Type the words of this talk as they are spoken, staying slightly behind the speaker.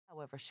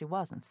However, she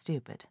wasn't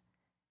stupid.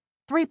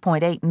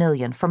 $3.8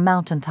 million for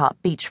mountaintop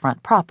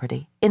beachfront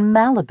property, in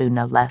Malibu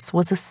no less,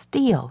 was a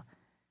steal.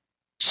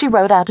 She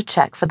wrote out a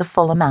check for the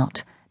full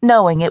amount,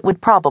 knowing it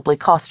would probably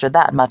cost her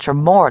that much or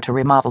more to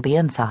remodel the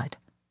inside.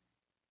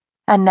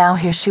 And now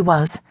here she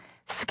was,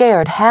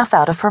 scared half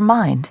out of her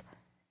mind.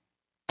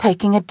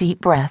 Taking a deep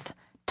breath,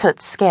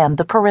 Toots scanned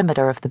the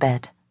perimeter of the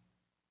bed.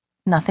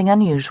 Nothing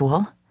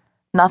unusual,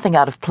 nothing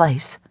out of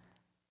place.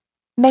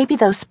 Maybe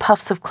those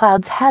puffs of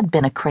clouds had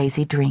been a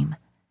crazy dream.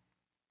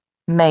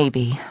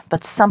 Maybe,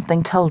 but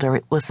something told her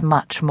it was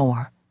much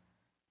more.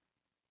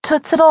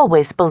 Toots had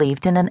always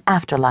believed in an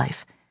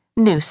afterlife.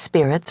 New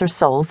spirits or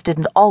souls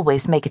didn't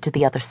always make it to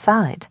the other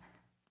side.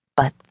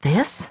 But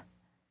this?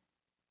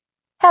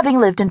 Having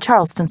lived in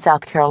Charleston,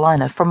 South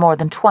Carolina for more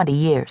than 20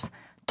 years,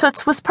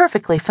 Toots was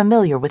perfectly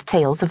familiar with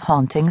tales of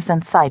hauntings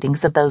and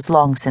sightings of those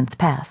long since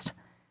passed.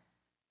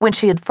 When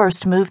she had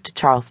first moved to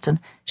Charleston,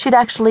 she'd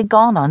actually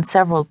gone on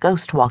several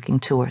ghost-walking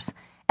tours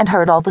and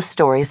heard all the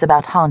stories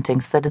about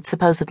hauntings that had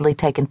supposedly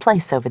taken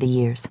place over the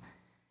years.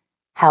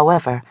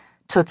 However,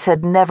 Toots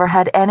had never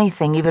had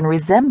anything even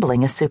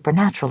resembling a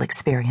supernatural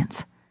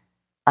experience.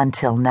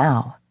 Until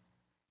now.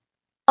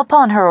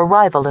 Upon her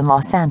arrival in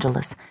Los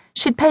Angeles,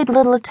 she'd paid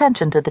little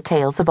attention to the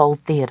tales of old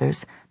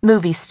theaters,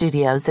 movie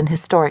studios, and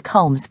historic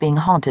homes being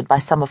haunted by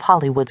some of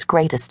Hollywood's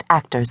greatest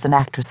actors and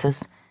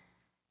actresses.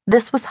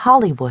 This was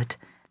Hollywood,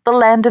 the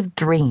land of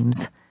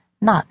dreams,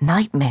 not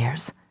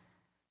nightmares.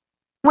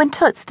 When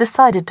Toots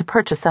decided to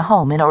purchase a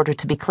home in order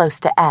to be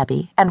close to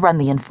Abby and run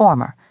the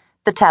Informer,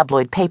 the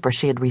tabloid paper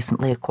she had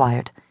recently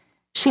acquired,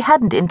 she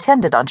hadn't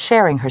intended on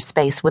sharing her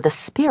space with a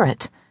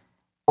spirit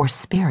or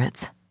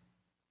spirits.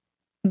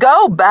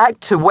 "Go back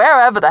to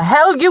wherever the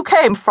hell you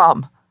came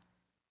from!"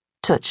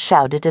 Toots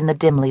shouted in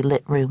the dimly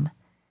lit room.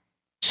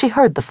 She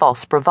heard the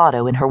false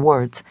bravado in her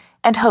words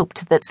and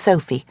hoped that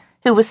Sophie,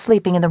 who was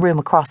sleeping in the room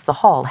across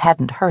the hall,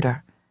 hadn't heard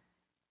her.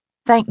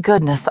 Thank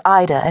goodness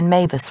Ida and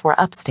Mavis were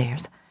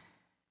upstairs.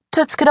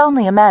 Toots could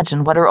only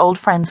imagine what her old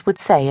friends would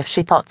say if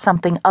she thought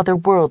something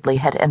otherworldly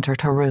had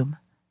entered her room.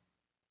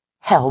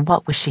 Hell,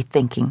 what was she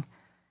thinking?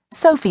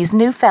 Sophie's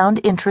newfound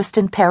interest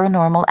in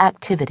paranormal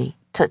activity,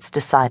 Toots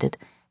decided,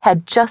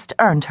 had just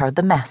earned her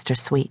the master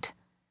suite.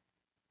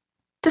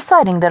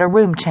 Deciding that a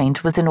room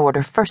change was in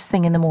order first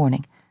thing in the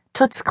morning,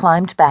 Toots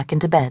climbed back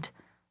into bed,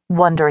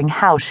 wondering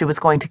how she was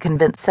going to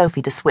convince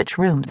Sophie to switch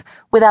rooms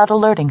without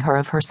alerting her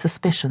of her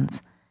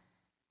suspicions.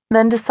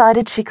 Then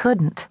decided she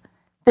couldn't.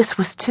 This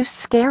was too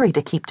scary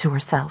to keep to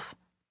herself.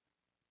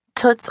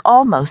 Toots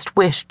almost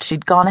wished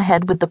she'd gone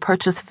ahead with the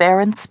purchase of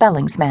Fern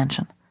Spelling's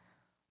mansion.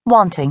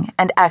 Wanting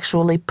and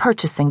actually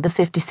purchasing the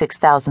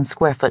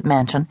 56,000-square-foot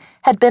mansion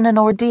had been an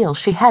ordeal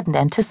she hadn't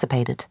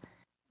anticipated.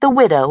 The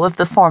widow of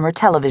the former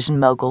television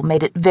mogul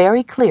made it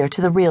very clear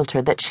to the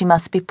realtor that she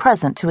must be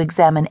present to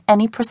examine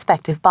any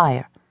prospective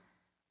buyer.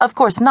 Of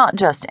course, not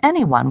just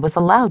anyone was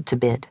allowed to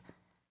bid.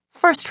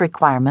 First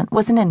requirement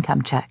was an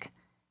income check.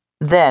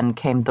 Then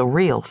came the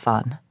real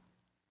fun.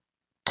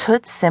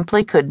 Toots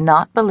simply could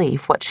not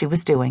believe what she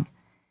was doing.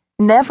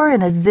 Never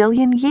in a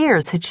zillion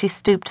years had she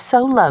stooped so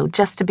low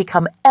just to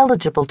become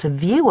eligible to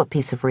view a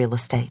piece of real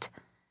estate.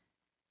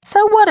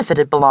 So what if it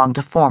had belonged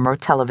to former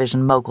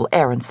television mogul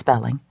Aaron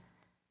Spelling?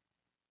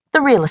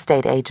 The real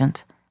estate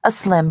agent, a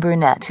slim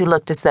brunette who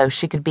looked as though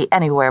she could be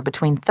anywhere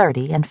between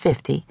 30 and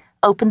 50,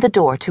 opened the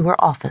door to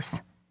her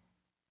office.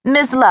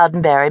 "Miss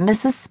Loudonberry,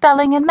 Mrs.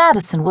 Spelling and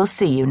Madison will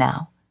see you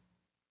now."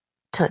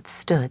 Toots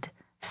stood,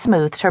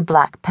 smoothed her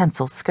black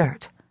pencil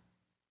skirt.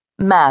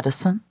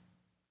 "Madison?"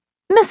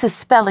 "Mrs.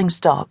 Spelling's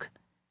dog."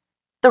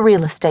 The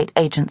real estate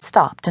agent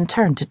stopped and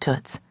turned to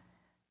Toots.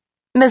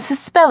 "Mrs.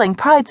 Spelling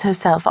prides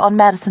herself on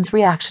Madison's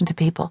reaction to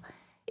people.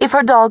 If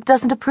her dog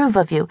doesn't approve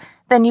of you,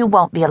 then you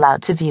won't be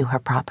allowed to view her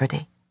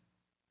property."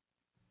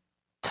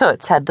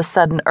 Toots had the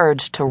sudden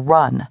urge to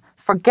run,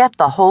 forget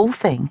the whole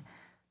thing,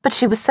 but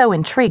she was so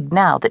intrigued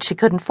now that she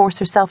couldn't force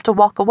herself to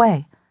walk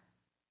away.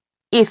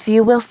 "If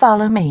you will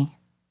follow me,"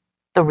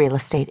 the real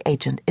estate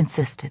agent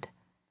insisted.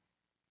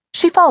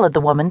 She followed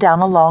the woman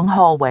down a long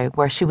hallway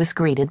where she was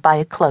greeted by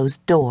a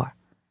closed door.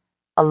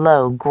 A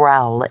low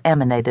growl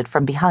emanated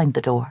from behind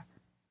the door.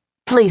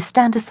 "Please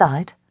stand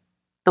aside,"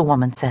 the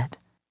woman said.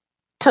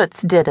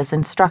 Toots did as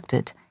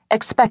instructed,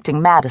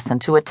 expecting Madison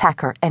to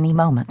attack her any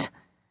moment.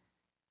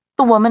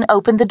 The woman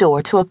opened the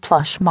door to a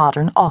plush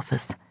modern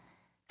office.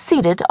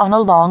 Seated on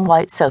a long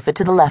white sofa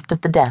to the left of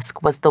the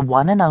desk was the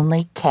one and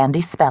only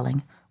Candy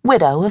Spelling,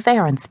 widow of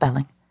Aaron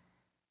Spelling.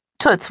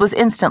 Toots was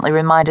instantly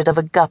reminded of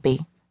a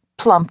guppy,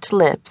 plumped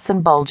lips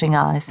and bulging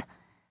eyes.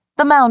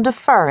 The mound of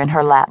fur in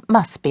her lap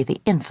must be the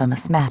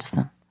infamous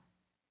Madison.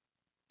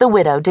 The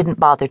widow didn't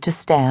bother to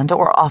stand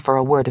or offer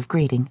a word of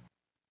greeting.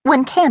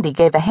 When Candy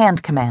gave a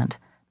hand command,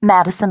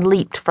 Madison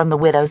leaped from the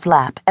widow's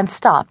lap and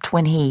stopped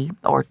when he,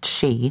 or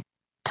she,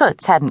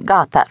 Toots hadn't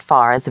got that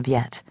far as of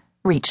yet,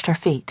 reached her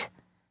feet.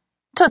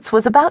 Toots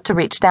was about to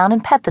reach down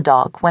and pet the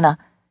dog when a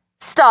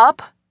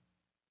 "Stop!"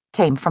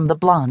 came from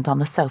the blonde on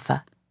the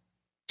sofa.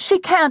 "She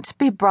can't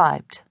be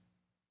bribed."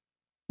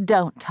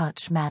 "Don't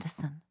touch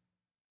Madison,"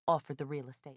 offered the real estate